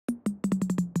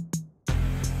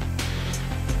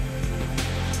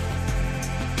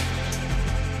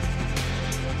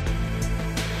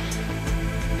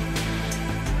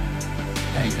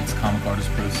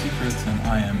Secrets, and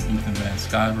I am Ethan Van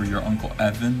Sciver, your Uncle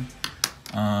Evan.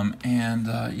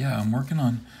 Yeah, I'm working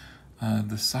on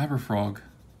the CYBERFROG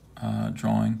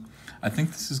drawing. I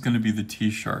think this is going to be the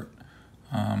t-shirt,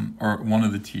 or one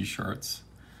of the t-shirts.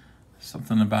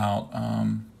 Something about,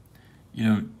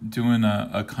 doing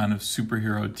a kind of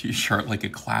superhero t-shirt, like a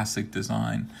classic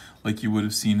design, like you would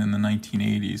have seen in the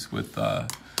 1980s with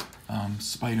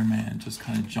Spider-Man just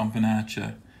kind of jumping at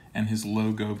you and his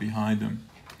logo behind him.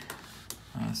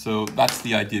 So that's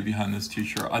the idea behind this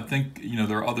t-shirt. I think,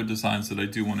 there are other designs that I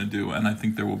do want to do, and I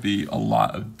think there will be a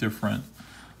lot of different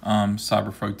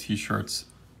CYBERFROG t-shirts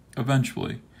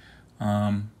eventually.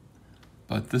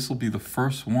 But this will be the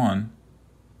first one,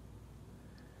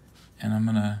 and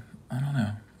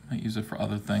I might use it for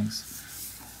other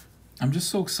things. I'm just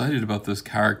so excited about this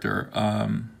character.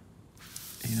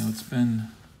 It's been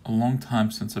a long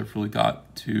time since I've really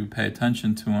got to pay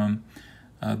attention to him.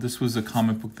 This was a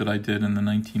comic book that I did in the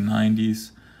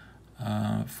 1990s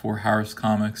for Harris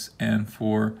Comics and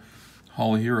for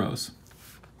Hall of Heroes.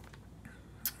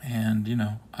 And,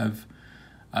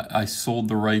 I sold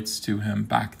the rights to him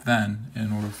back then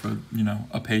in order for,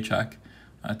 a paycheck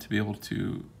to be able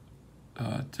to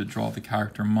draw the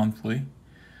character monthly.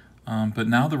 But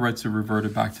now the rights have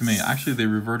reverted back to me. Actually, they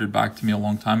reverted back to me a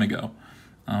long time ago.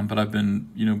 But I've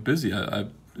been, busy.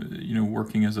 I've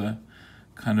working as a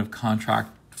kind of contract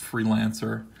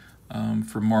freelancer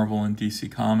for Marvel and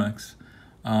DC Comics.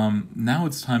 Now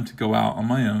it's time to go out on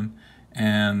my own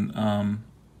and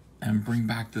bring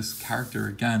back this character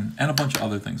again, and a bunch of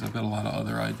other things. I've got a lot of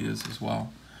other ideas as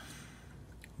well.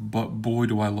 But boy,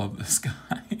 do I love this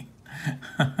guy.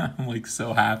 I'm like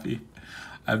so happy.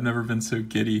 I've never been so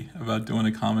giddy about doing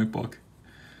a comic book.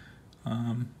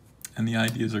 And the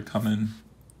ideas are coming,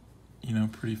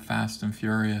 pretty fast and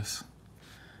furious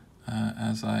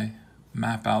as I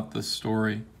map out this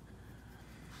story.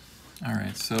 All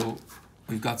right, so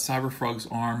we've got CYBERFROG's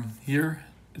arm here.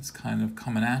 It's kind of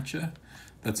coming at you.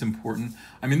 That's important.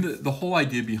 I mean, the whole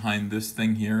idea behind this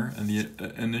thing here and the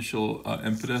initial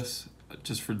impetus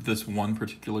just for this one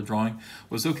particular drawing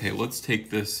was, okay, let's take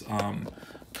this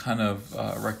kind of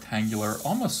rectangular,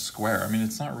 almost square. I mean,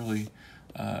 it's not really,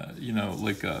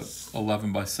 like a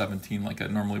 11 by 17 like I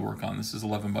normally work on. This is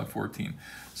 11 by 14.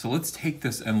 So let's take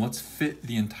this and let's fit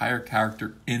the entire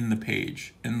character in the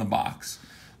page, in the box.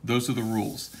 Those are the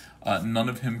rules. None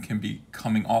of him can be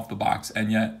coming off the box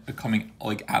and yet coming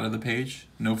like out of the page,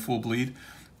 no full bleed.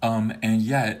 And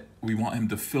yet we want him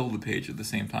to fill the page at the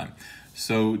same time.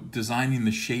 So designing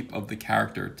the shape of the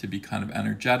character to be kind of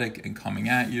energetic and coming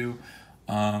at you,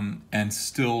 and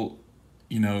still,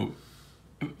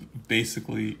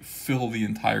 basically fill the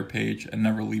entire page and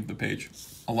never leave the page.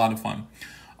 A lot of fun.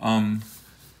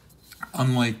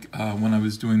 Unlike when I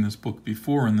was doing this book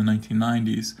before in the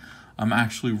 1990s, I'm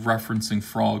actually referencing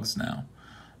frogs now.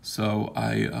 So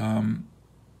I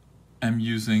am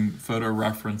using photo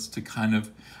reference to kind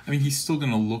of, he's still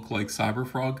going to look like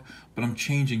CYBERFROG, but I'm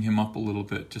changing him up a little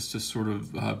bit just to sort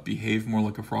of behave more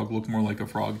like a frog, look more like a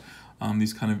frog.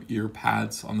 These kind of ear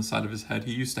pads on the side of his head.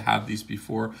 He used to have these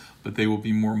before, but they will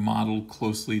be more modeled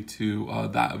closely to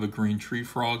that of a green tree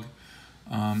frog.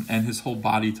 And his whole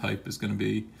body type is going to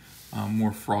be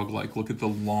more frog-like. Look at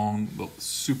the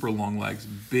super long legs,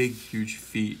 big, huge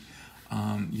feet.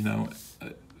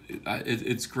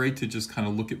 It's great to just kind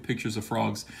of look at pictures of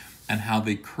frogs and how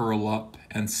they curl up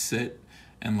and sit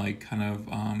and like kind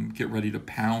of get ready to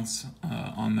pounce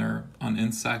on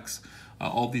insects.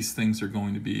 All these things are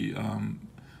going to be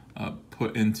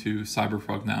put into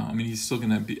CYBERFROG now. he's still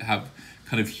going to have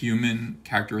kind of human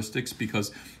characteristics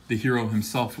because the hero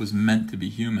himself was meant to be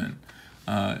human.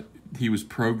 He was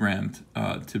programmed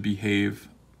to behave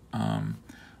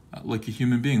like a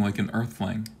human being, like an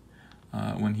earthling,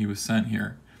 when he was sent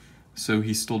here. So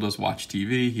he still does watch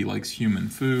TV. He likes human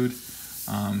food.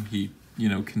 He,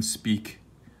 can speak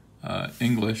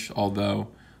English, although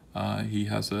he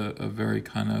has a very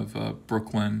kind of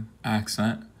Brooklyn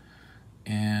accent.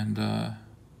 And,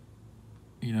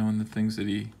 and the things that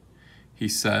he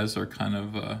says are kind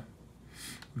of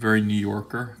very New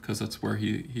Yorker, because that's where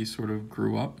he sort of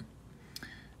grew up.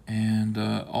 And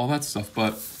all that stuff,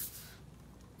 but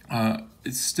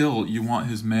it's still, you want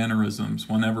his mannerisms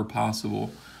whenever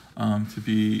possible to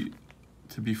be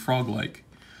frog-like.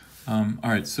 All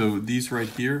right, so these right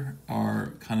here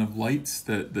are kind of lights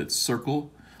that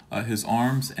circle his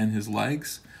arms and his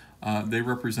legs. They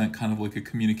represent kind of like a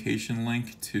communication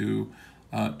link to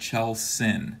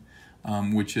Chell-Sin,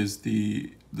 which is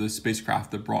the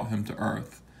spacecraft that brought him to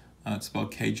Earth. It's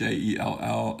spelled Kjellsinn.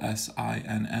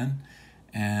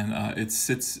 and it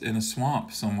sits in a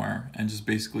swamp somewhere and just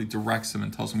basically directs him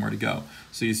and tells him where to go.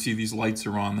 So you see these lights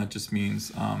are on. That just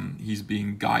means he's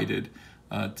being guided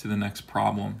to the next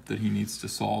problem that he needs to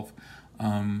solve.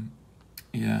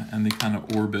 Yeah, and they kind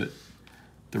of orbit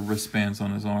the wristbands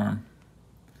on his arm.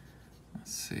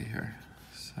 Let's see here.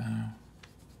 So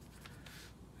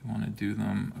we want to do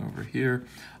them over here.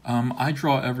 I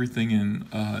draw everything in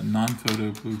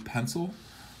non-photo blue pencil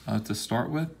to start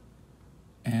with,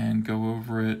 and go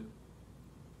over it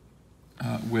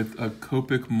with a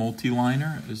Copic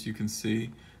multiliner, as you can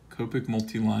see, Copic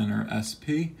multiliner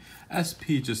SP.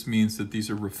 SP just means that these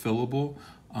are refillable.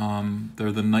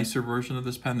 They're the nicer version of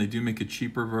this pen. They do make a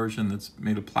cheaper version that's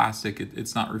made of plastic.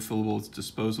 It's not refillable, it's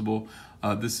disposable.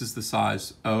 This is the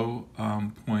size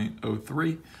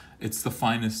 0.03. It's the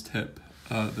finest tip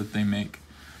that they make.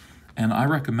 And I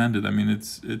recommend it. I mean,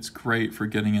 it's great for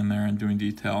getting in there and doing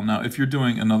detail. Now, if you're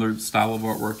doing another style of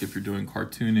artwork, if you're doing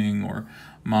cartooning or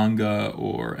manga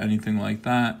or anything like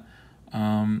that,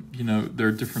 you know, there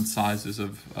are different sizes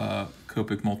of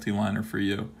Copic multiliner for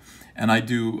you. And I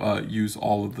do use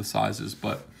all of the sizes,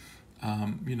 but,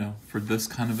 you know, for this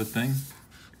kind of a thing,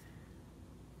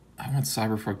 I want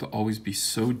CYBERFROG to always be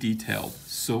so detailed,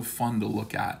 so fun to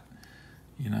look at.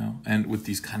 You know, and with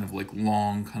these kind of like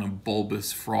long, kind of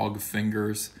bulbous frog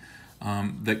fingers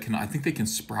that can, I think they can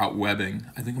sprout webbing.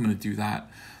 I think I'm going to do that.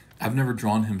 I've never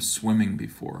drawn him swimming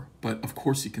before, but of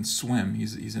course he can swim.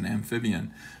 He's an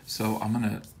amphibian. So I'm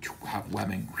going to have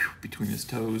webbing between his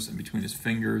toes and between his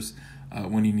fingers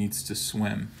when he needs to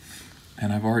swim.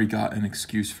 And I've already got an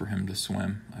excuse for him to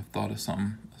swim. I've thought of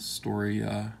something, a story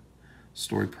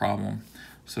problem.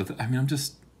 So, I mean,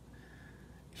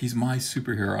 he's my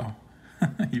superhero.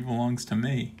 He belongs to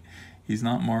me. He's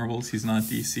not Marvel's, he's not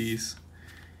DC's.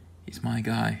 He's my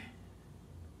guy.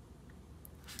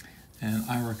 And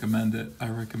I recommend it. I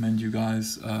recommend you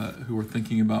guys who are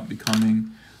thinking about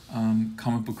becoming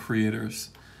comic book creators,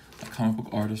 comic book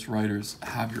artists, writers,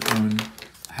 have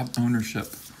ownership,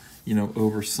 you know,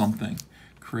 over something.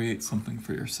 Create something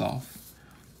for yourself.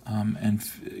 And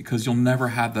because you'll never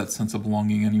have that sense of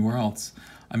belonging anywhere else.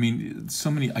 I mean,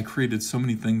 I created so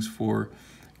many things for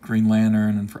Green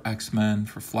Lantern and for X-Men,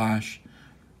 for Flash.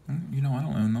 You know, I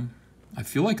don't own them. I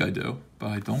feel like I do, but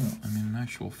I don't. I mean, in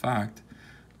actual fact,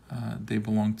 they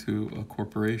belong to a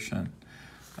corporation.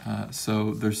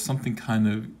 So there's something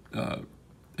kind of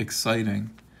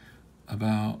exciting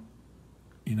about,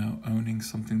 you know, owning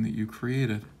something that you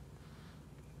created.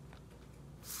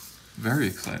 Very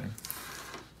exciting.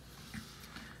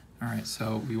 All right,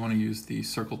 so we want to use the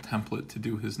circle template to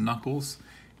do his knuckles.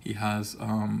 He has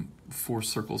 4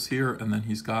 circles here, and then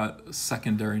he's got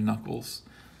secondary knuckles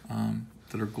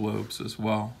that are globes as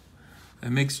well. It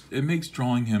makes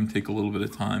drawing him take a little bit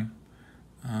of time,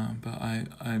 but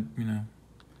you know,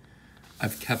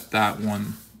 I've kept that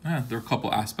one. There are a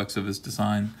couple aspects of his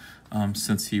design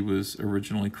since he was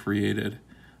originally created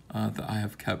that I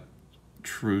have kept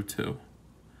true to.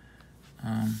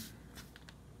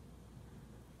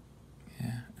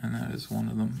 Yeah, and that is one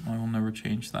of them. I will never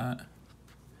change that.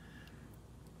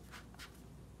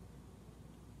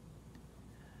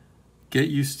 Get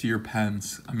used to your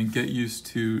pens. I mean, get used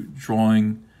to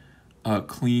drawing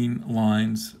clean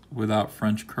lines without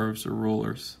French curves or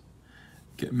rulers.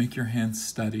 Make your hands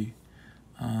steady.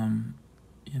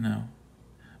 You know,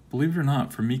 believe it or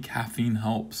not, for me, caffeine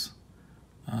helps.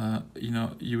 You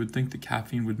know, you would think that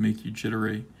caffeine would make you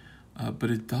jittery,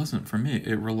 but it doesn't for me.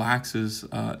 It relaxes.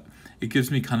 It gives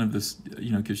me kind of this,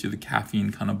 you know, gives you the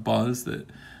caffeine kind of buzz that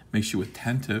makes you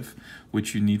attentive,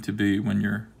 which you need to be when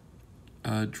you're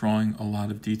drawing a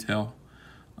lot of detail,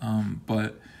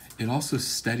 but it also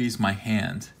steadies my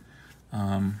hand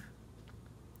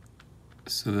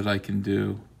so that I can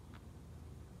do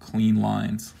clean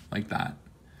lines like that.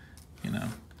 You know,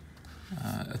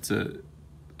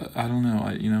 I don't know,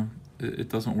 you know, it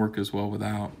doesn't work as well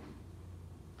without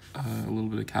a little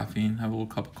bit of caffeine. Have a little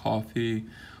cup of coffee,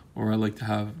 or I like to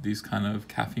have these kind of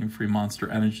caffeine-free Monster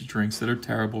energy drinks that are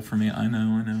terrible for me. I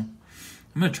know.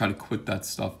 I'm going to try to quit that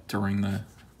stuff during the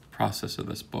process of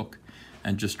this book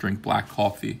and just drink black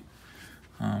coffee.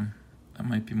 That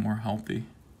might be more healthy.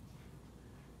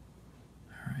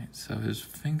 All right, so his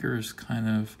fingers kind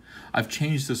of... I've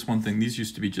changed this one thing. These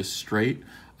used to be just straight.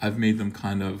 I've made them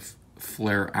kind of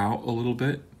flare out a little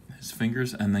bit, his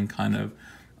fingers, and then kind of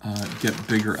get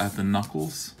bigger at the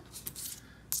knuckles.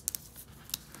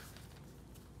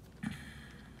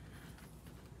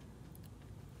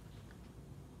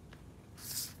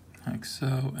 Like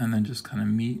so, and then just kind of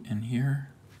meet in here,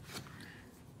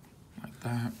 like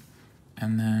that.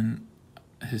 And then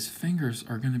his fingers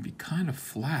are going to be kind of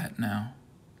flat now.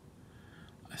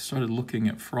 I started looking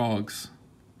at frogs,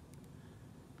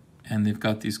 and they've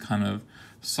got these kind of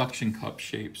suction cup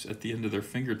shapes at the end of their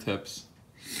fingertips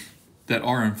that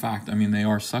are, in fact, I mean, they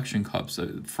are suction cups.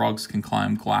 Frogs can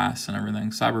climb glass and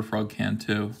everything. CYBERFROG can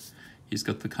too. He's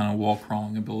got the kind of wall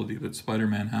crawling ability that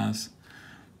Spider-Man has.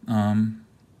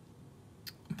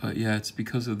 But yeah, it's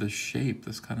because of this shape,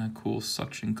 this kind of cool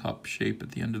suction cup shape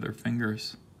at the end of their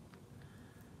fingers.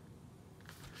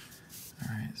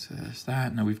 All right, so there's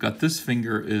that. Now we've got this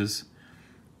finger is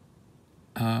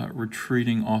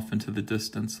retreating off into the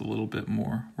distance a little bit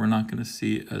more. We're not going to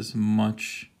see as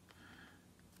much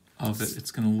of it.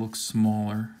 It's going to look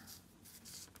smaller.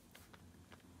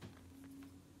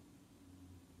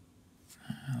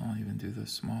 I'll even do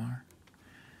this smaller.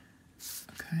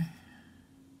 Okay.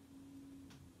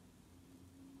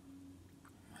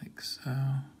 Like so.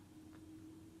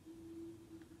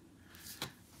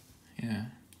 Yeah.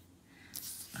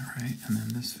 All right, and then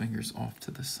this finger's off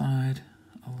to the side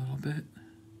a little bit.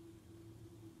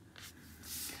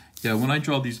 Yeah, when I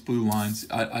draw these blue lines,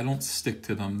 I don't stick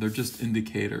to them. They're just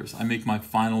indicators. I make my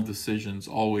final decisions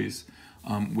always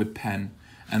with pen,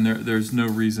 and there's no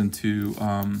reason to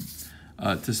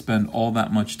spend all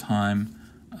that much time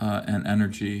and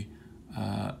energy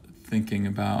thinking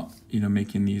about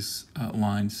making these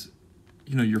lines,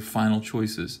 your final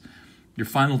choices. Your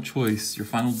final choice, your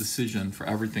final decision for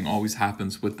everything always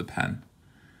happens with the pen,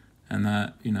 and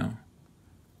that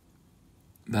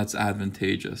that's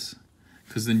advantageous.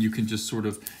 Because then you can just sort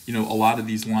of, a lot of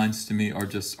these lines to me are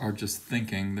just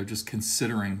thinking. They're just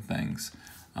considering things.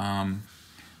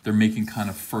 They're making kind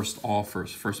of first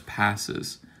offers, first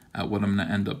passes at what I'm going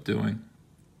to end up doing.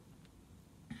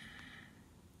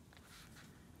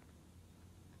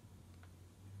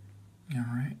 All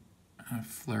right, I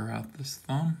flare out this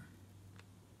thumb.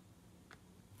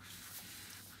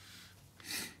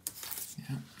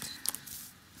 Yeah.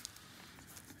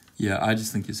 Yeah, I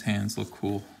just think his hands look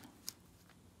cool.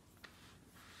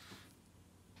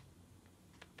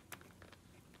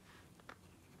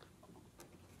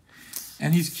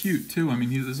 And he's cute too. I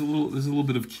mean, there's a little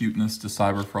bit of cuteness to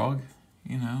CYBERFROG.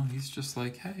 He's just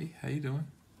like, hey, how you doing?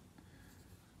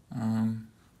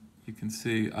 You can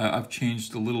see I've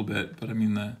changed a little bit, but I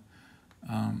mean the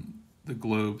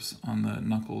globes on the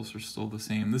knuckles are still the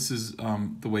same. This is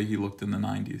the way he looked in the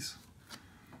 90s,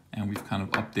 and we've kind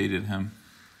of updated him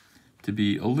to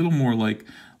be a little more like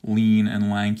lean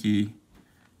and lanky,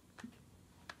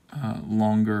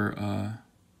 longer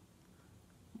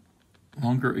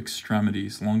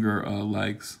extremities, longer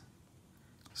legs,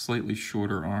 slightly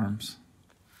shorter arms,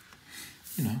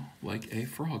 like a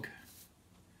frog.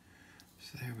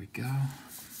 So there we go.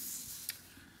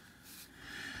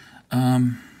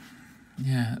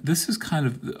 Yeah, this is kind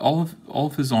of all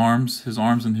of his arms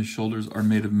and his shoulders are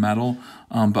made of metal,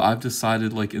 but I've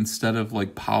decided, like, instead of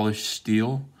like polished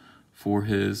steel for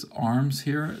his arms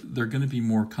here, they're going to be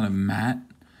more kind of matte,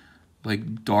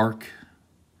 like dark,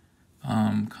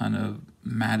 kind of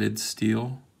matted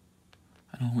steel.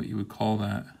 I don't know what you would call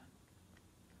that.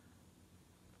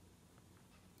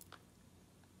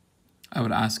 I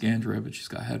would ask Andrea, but she's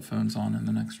got headphones on in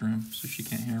the next room, so she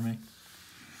can't hear me.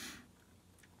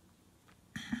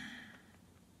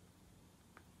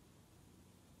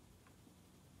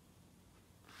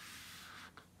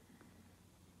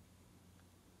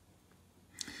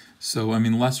 So, I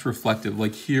mean, less reflective.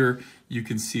 Like here, you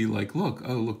can see, like, look,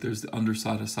 there's the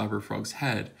underside of CYBERFROG's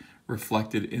head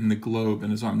reflected in the globe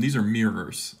in his arm. These are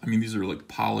mirrors. I mean, these are like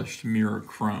polished mirror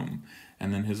chrome.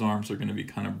 And then his arms are going to be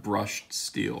kind of brushed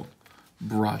steel.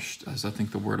 Brushed, as I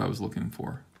think the word I was looking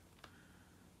for.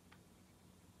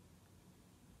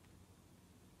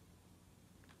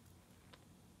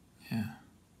 Yeah.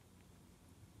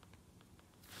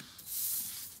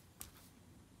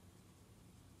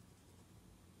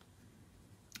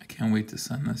 Can't wait to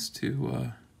send this to,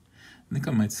 I think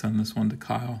I might send this one to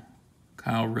Kyle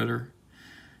Ritter.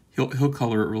 He'll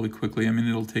color it really quickly. I mean,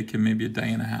 it'll take him maybe a day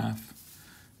and a half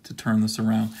to turn this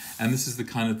around. And this is the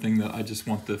kind of thing that I just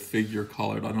want the figure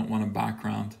colored. I don't want a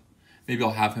background. Maybe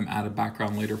I'll have him add a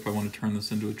background later if I want to turn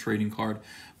this into a trading card.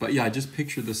 But yeah, I just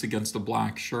picture this against a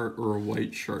black shirt or a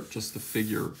white shirt, just the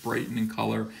figure brighten in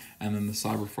color, and then the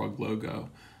CYBERFROG logo,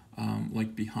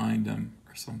 like behind him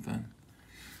or something.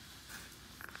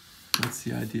 That's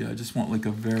the idea. I just want like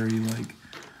a very like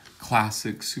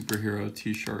classic superhero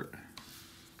t-shirt.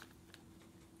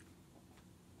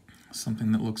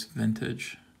 Something that looks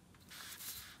vintage.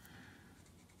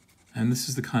 And this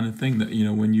is the kind of thing that,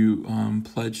 when you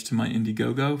pledge to my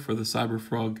Indiegogo for the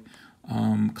CYBERFROG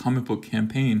comic book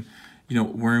campaign,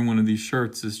 wearing one of these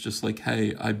shirts is just like,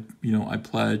 hey, I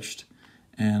pledged,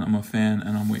 and I'm a fan,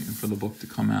 and I'm waiting for the book to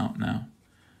come out now.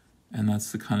 And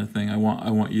that's the kind of thing I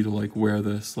want you to like wear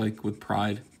this like with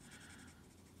pride,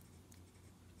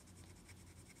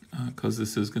 because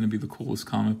this is going to be the coolest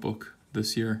comic book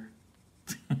this year.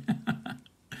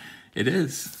 It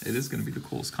is going to be the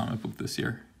coolest comic book this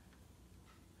year.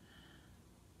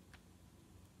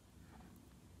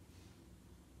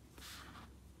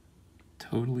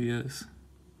 Totally is.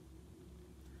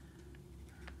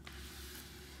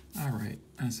 All right,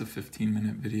 that's a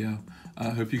 15-minute video. I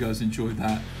hope you guys enjoyed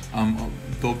that.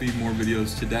 There'll be more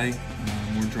videos today,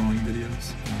 more drawing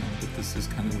videos, but this is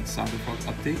kind of a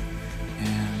CYBERFROG update.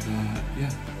 And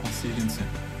yeah, I'll see you again soon.